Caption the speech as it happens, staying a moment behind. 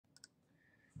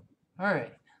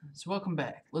Alright, so welcome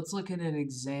back. Let's look at an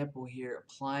example here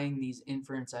applying these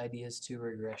inference ideas to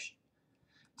regression.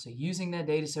 So using that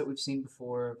data set we've seen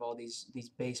before of all these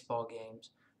baseball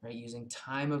games, right, using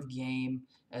time of game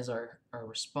as our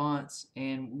response,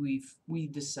 and we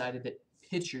decided that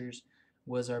pitchers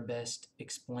was our best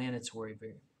explanatory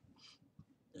variable.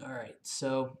 Alright,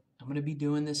 so I'm going to be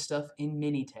doing this stuff in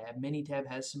Minitab. Minitab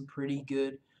has some pretty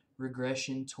good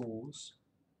regression tools.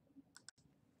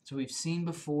 So we've seen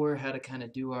before how to kind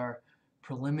of do our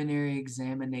preliminary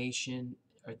examination.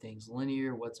 Are things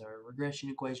linear? What's our regression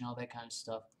equation? All that kind of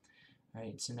stuff. All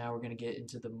right, so now we're going to get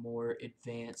into the more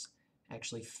advanced,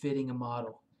 actually fitting a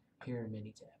model here in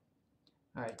Minitab.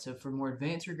 All right, so for more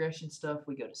advanced regression stuff,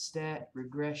 we go to Stat,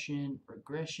 Regression,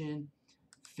 Regression,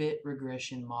 Fit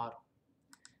Regression Model.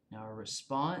 Now our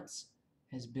response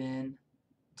has been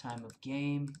time of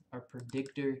game. Our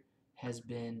predictor has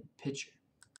been pitcher.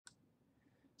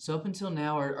 So up until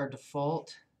now, our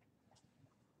default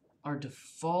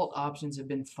options have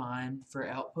been fine for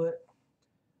output,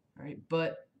 all right?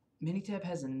 But Minitab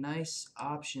has a nice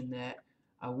option that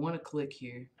I want to click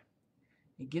here.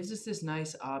 It gives us this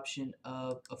nice option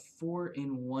of a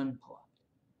 4-in-1 plot.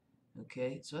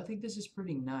 Okay, so I think this is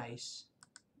pretty nice.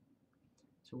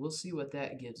 So we'll see what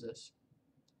that gives us.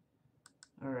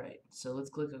 All right, so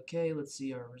let's click OK. Let's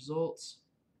see our results.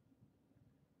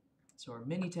 So our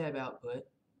Minitab output.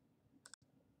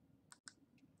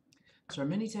 So our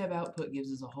Minitab output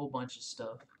gives us a whole bunch of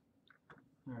stuff.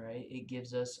 All right, it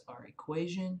gives us our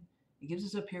equation. It gives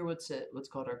us up here what's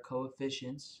called our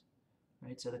coefficients.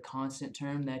 Right, so the constant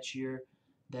term, that's your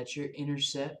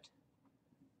intercept.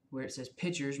 Where it says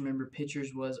pitchers, remember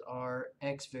pitchers was our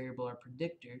x variable, our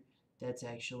predictor. That's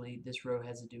actually, this row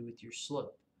has to do with your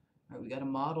slope. All right, we got a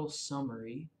model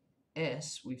summary.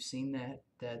 S, we've seen that.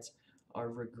 That's our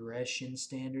regression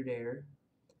standard error.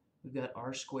 We've got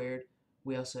R squared.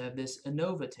 We also have this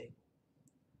ANOVA table.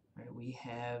 All right, we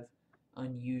have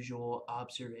unusual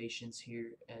observations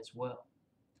here as well.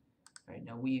 All right,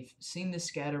 now we've seen the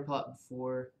scatter plot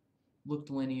before,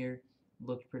 looked linear,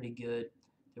 looked pretty good.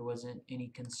 There wasn't any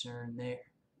concern there.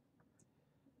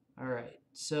 All right,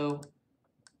 so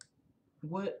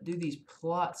what do these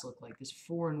plots look like? This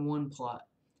 4-in-1 plot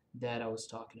that I was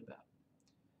talking about.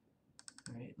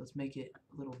 All right, let's make it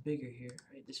a little bigger here.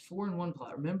 All right, this 4-in-1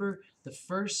 plot. Remember, the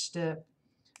first step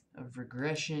of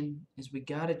regression is we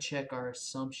got to check our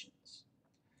assumptions.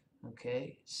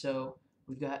 Okay, so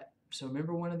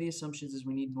remember, one of the assumptions is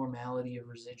we need normality of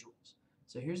residuals.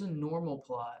 So here's a normal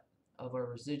plot of our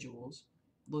residuals.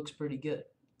 Looks pretty good.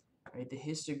 Right, the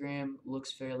histogram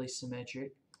looks fairly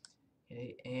symmetric.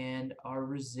 Okay, and our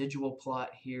residual plot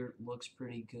here looks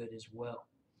pretty good as well.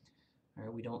 All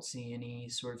right, we don't see any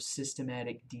sort of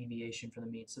systematic deviation from the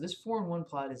mean. So this 4-in-1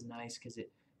 plot is nice because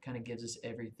it kind of gives us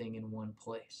everything in one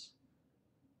place.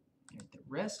 Right, the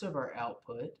rest of our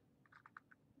output,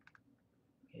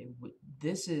 okay,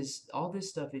 all this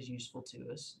stuff is useful to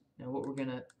us. Now what we're going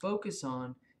to focus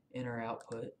on in our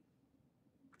output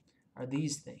are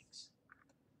these things.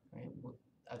 Right,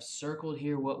 I've circled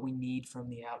here what we need from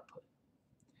the output.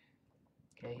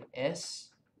 Okay, S,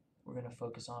 we're going to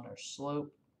focus on our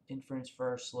slope, inference for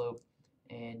our slope,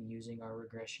 and using our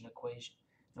regression equation.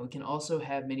 Now we can also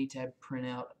have Minitab print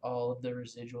out all of the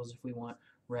residuals if we want,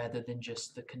 rather than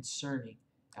just the concerning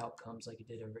outcomes like it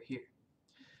did over here.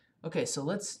 Okay, so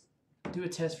let's do a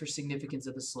test for significance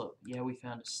of the slope. Yeah, we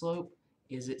found a slope.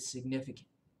 Is it significant?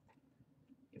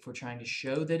 If we're trying to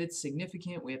show that it's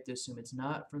significant, we have to assume it's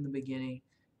not from the beginning,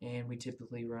 and we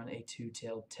typically run a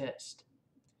two-tailed test.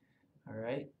 All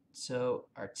right, so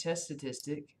our test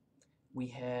statistic, we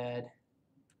had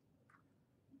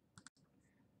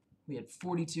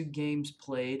 42 games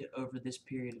played over this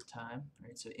period of time. All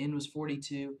right, so N was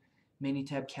 42.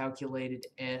 Minitab calculated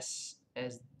S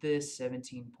as this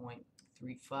 17.35.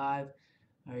 All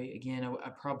right, again, I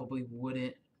probably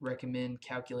wouldn't recommend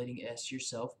calculating S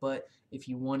yourself, but if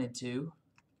you wanted to,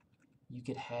 you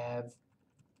could have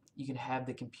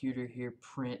the computer here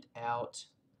print out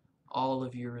all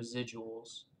of your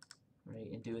residuals,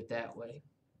 right, and do it that way.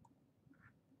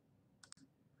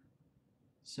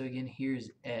 So again, here's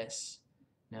S.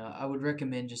 Now, I would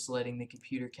recommend just letting the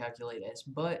computer calculate S,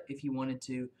 but if you wanted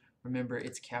to, remember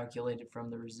it's calculated from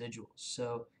the residuals.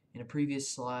 So in a previous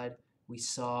slide, we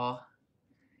saw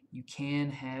you can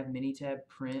have Minitab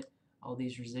print all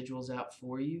these residuals out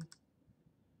for you.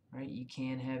 Right? You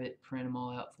can have it print them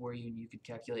all out for you, and you could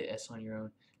calculate S on your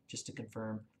own just to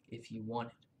confirm if you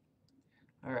wanted.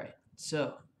 All right,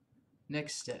 so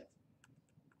next step.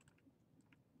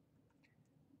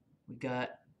 We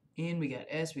got N, we got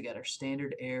S, we got our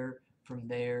standard error. From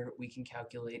there, we can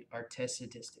calculate our test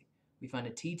statistic. we find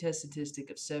a t-test statistic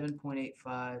of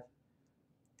 7.85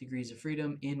 degrees of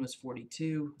freedom. N was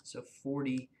 42, so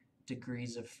 40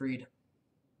 degrees of freedom.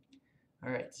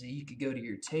 Alright, so you could go to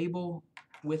your table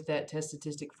with that test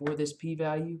statistic for this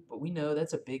p-value, but we know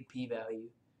that's a big p-value,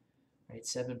 right?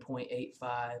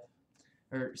 7.85,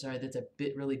 or sorry, that's a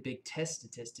really big test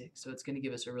statistic, so it's going to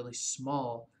give us a really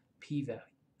small p-value.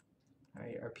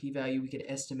 Alright, our p-value we could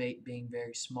estimate being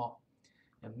very small.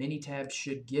 Now, Minitab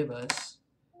should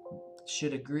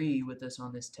agree with us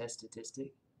on this test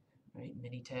statistic. Right?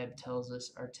 Minitab tells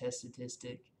us our test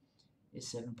statistic is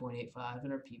 7.85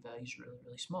 and our p-value is really,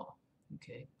 really small.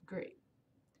 Okay, great.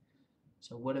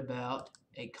 So what about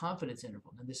a confidence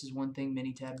interval? Now this is one thing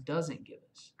Minitab doesn't give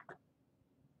us.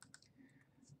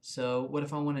 So what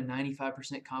if I want a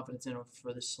 95% confidence interval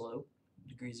for the slope?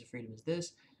 Degrees of freedom is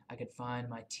this. I could find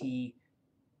my t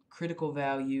critical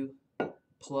value,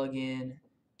 plug in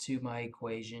to my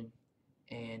equation,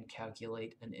 and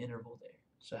calculate an interval there.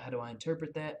 So how do I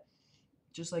interpret that?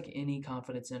 Just like any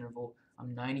confidence interval,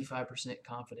 I'm 95%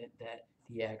 confident that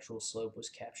the actual slope was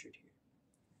captured here.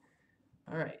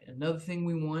 Alright, another thing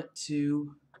we want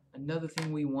to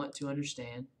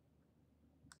understand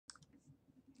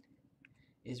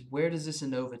is, where does this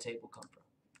ANOVA table come from?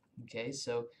 Okay,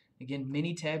 so again,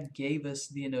 Minitab gave us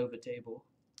the ANOVA table,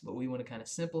 but we want to kind of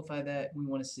simplify that. We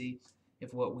want to see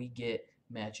if what we get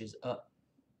matches up.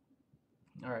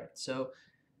 Alright, so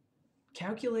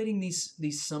calculating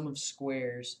these sum of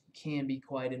squares can be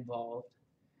quite involved.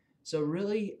 So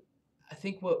really, I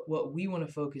think what we want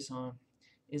to focus on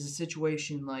is a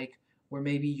situation like where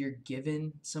maybe you're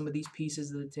given some of these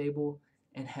pieces of the table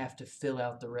and have to fill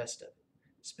out the rest of it.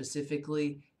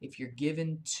 Specifically, if you're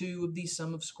given 2 of these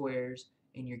sum of squares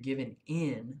and you're given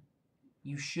n,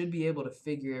 you should be able to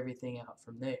figure everything out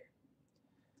from there.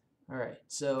 Alright,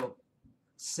 so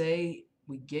say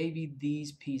we gave you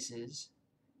these pieces,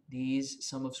 these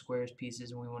sum of squares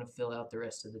pieces, and we want to fill out the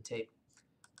rest of the table.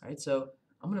 Alright, so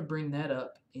I'm going to bring that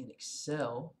up in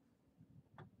Excel,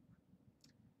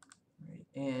 right,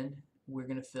 and we're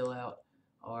going to fill out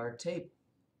our table.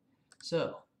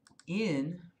 So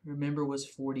n, remember, was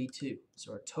 42.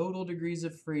 So our total degrees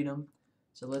of freedom,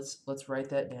 so let's write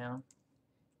that down.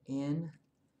 N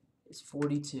is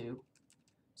 42.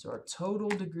 So our total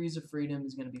degrees of freedom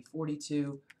is going to be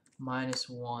 42 minus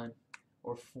 1,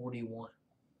 or 41.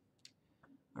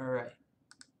 Alright,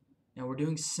 now we're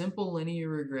doing simple linear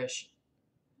regression.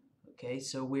 Okay,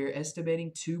 so we're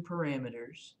estimating 2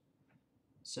 parameters.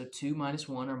 So 2 minus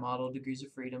 1 are model degrees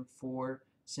of freedom for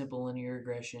simple linear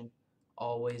regression,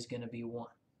 always going to be 1.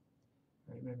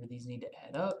 Remember, these need to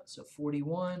add up. So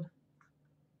 41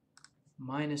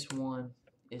 minus 1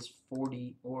 is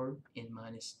 40, or n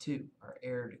minus 2, our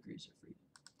error degrees of freedom.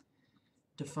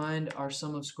 To find our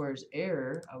sum of squares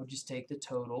error, I would just take the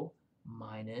total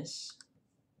minus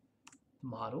the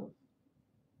model.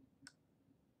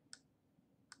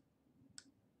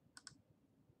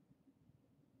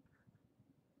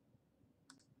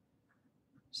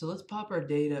 So let's pop our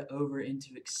data over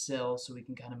into Excel so we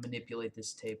can kind of manipulate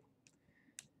this table.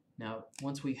 Now,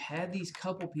 once we've had these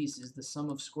couple pieces, the sum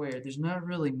of squares, there's not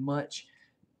really much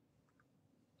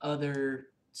other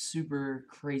super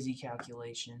crazy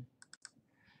calculation.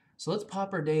 So let's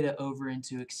pop our data over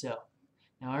into Excel.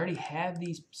 Now I already have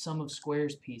these sum of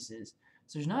squares pieces,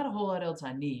 so there's not a whole lot else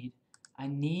I need. I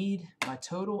need my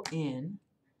total n,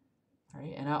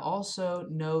 right? And I also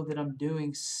know that I'm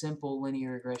doing simple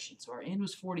linear regression. So our n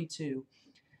was 42.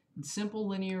 In simple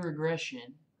linear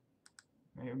regression,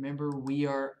 right, remember, we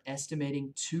are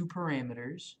estimating 2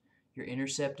 parameters, your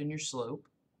intercept and your slope.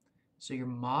 So your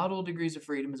model degrees of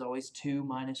freedom is always 2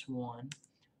 minus 1,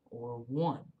 or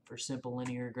 1 for simple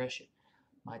linear regression.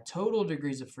 My total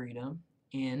degrees of freedom,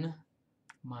 n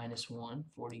minus 1,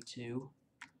 42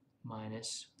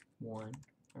 minus 1,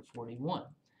 or 41.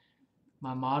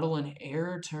 My model and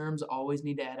error terms always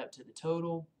need to add up to the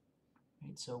total.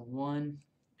 Right? So 1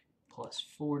 plus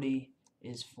 40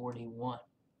 is 41.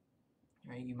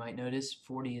 Right? You might notice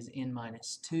 40 is n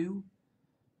minus 2.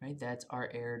 Right? That's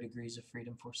our error degrees of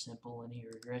freedom for simple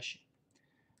linear regression.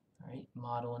 Right?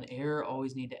 Model and error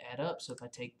always need to add up. So if I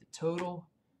take the total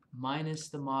minus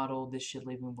the model, this should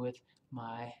leave me with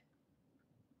my...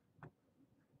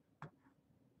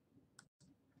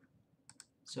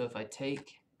 So if I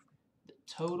take the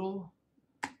total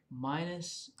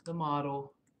minus the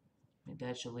model,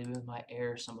 that should leave me with my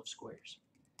error sum of squares.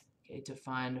 Okay, to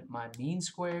find my mean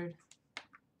squared,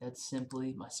 that's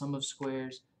simply my sum of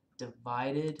squares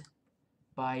divided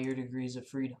by your degrees of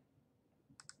freedom.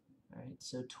 Alright,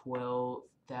 so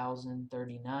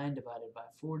 12,039 divided by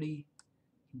 40. You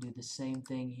can do the same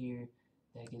thing here.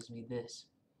 That gives me this.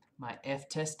 My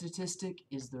f-test statistic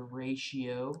is the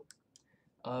ratio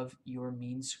of your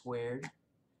mean squared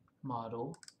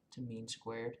model to mean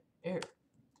squared error.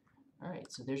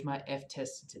 Alright, so there's my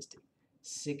f-test statistic,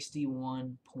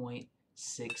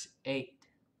 61.68.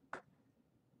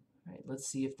 Alright, let's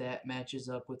see if that matches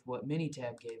up with what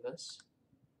Minitab gave us.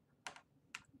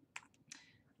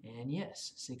 And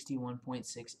yes,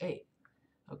 61.68.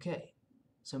 Okay,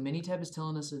 so Minitab is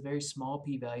telling us a very small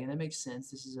p-value, and that makes sense.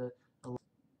 This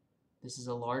is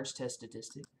a large test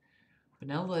statistic. But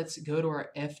now let's go to our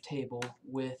F table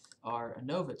with our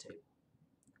ANOVA table.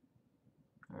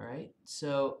 Alright,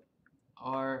 so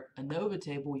our ANOVA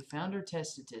table, we found our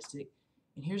test statistic,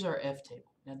 and here's our F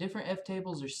table. Now different F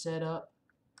tables are set up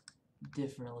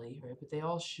differently, right? But they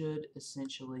all should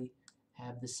essentially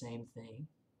have the same thing.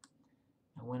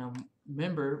 Now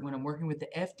remember, when I'm working with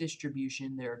the F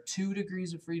distribution, there are 2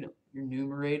 degrees of freedom. Your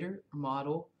numerator or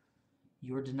model,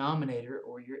 your denominator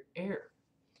or your error.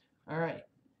 Alright,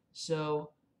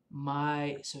 so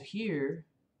here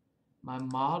my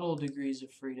model degrees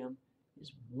of freedom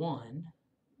is 1.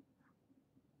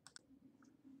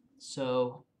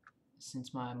 So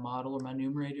since my model or my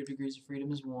numerator degrees of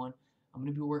freedom is 1, I'm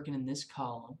going to be working in this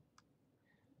column.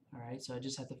 Alright, so I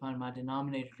just have to find my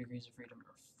denominator degrees of freedom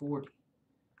are 40.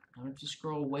 I'm going to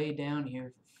scroll way down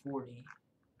here for 40.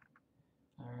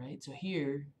 Alright, so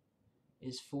here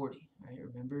is 40. Alright,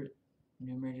 remember,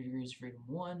 numerator degrees of freedom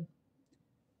 1,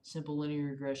 simple linear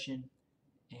regression,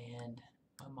 and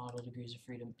my model degrees of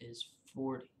freedom is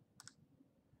 40.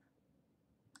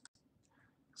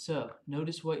 So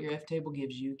notice what your F table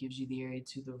gives you. It gives you the area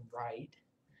to the right.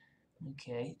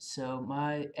 Okay, so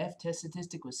my F test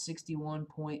statistic was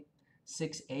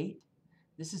 61.68.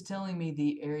 This is telling me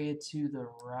the area to the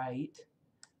right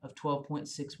of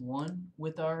 12.61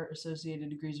 with our associated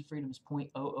degrees of freedom is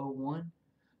 0.001.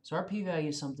 So our p-value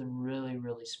is something really,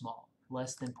 really small,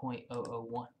 less than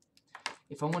 0.001.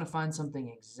 If I want to find something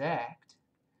exact,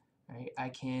 right, I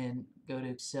can go to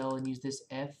Excel and use this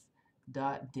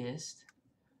f.dist.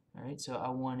 Alright, so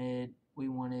we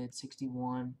wanted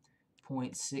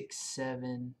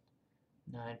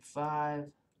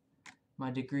 61.6795.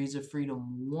 My degrees of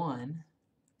freedom 1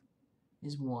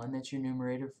 is 1, that's your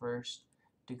numerator first.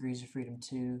 Degrees of freedom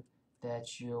 2,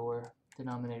 that's your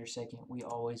denominator second. We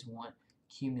always want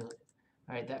cumulative.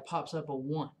 Alright, that pops up a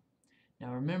 1.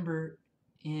 Now remember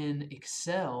in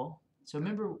Excel, so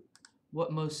remember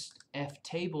what most F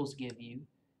tables give you,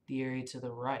 the area to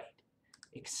the right.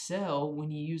 Excel,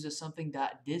 when you use a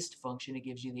something.dist function, it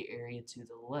gives you the area to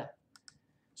the left.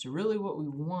 So really what we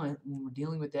want when we're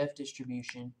dealing with F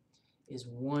distribution is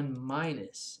 1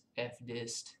 minus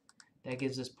fdist. That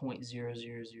gives us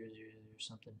 0.00000,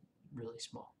 something really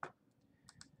small.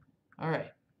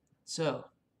 Alright, so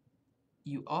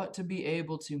you ought to be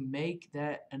able to make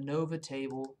that ANOVA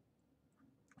table,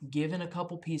 given a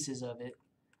couple pieces of it,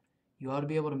 you ought to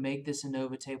be able to make this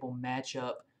ANOVA table match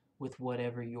up with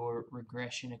whatever your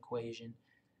regression equation,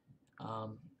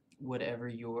 whatever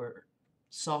your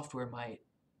software might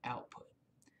output.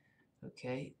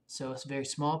 Okay, so it's a very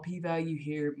small p-value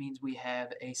here. It means we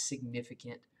have a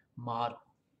significant model.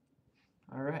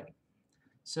 Alright,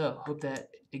 so hope that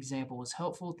example was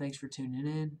helpful. Thanks for tuning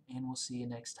in, and we'll see you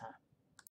next time.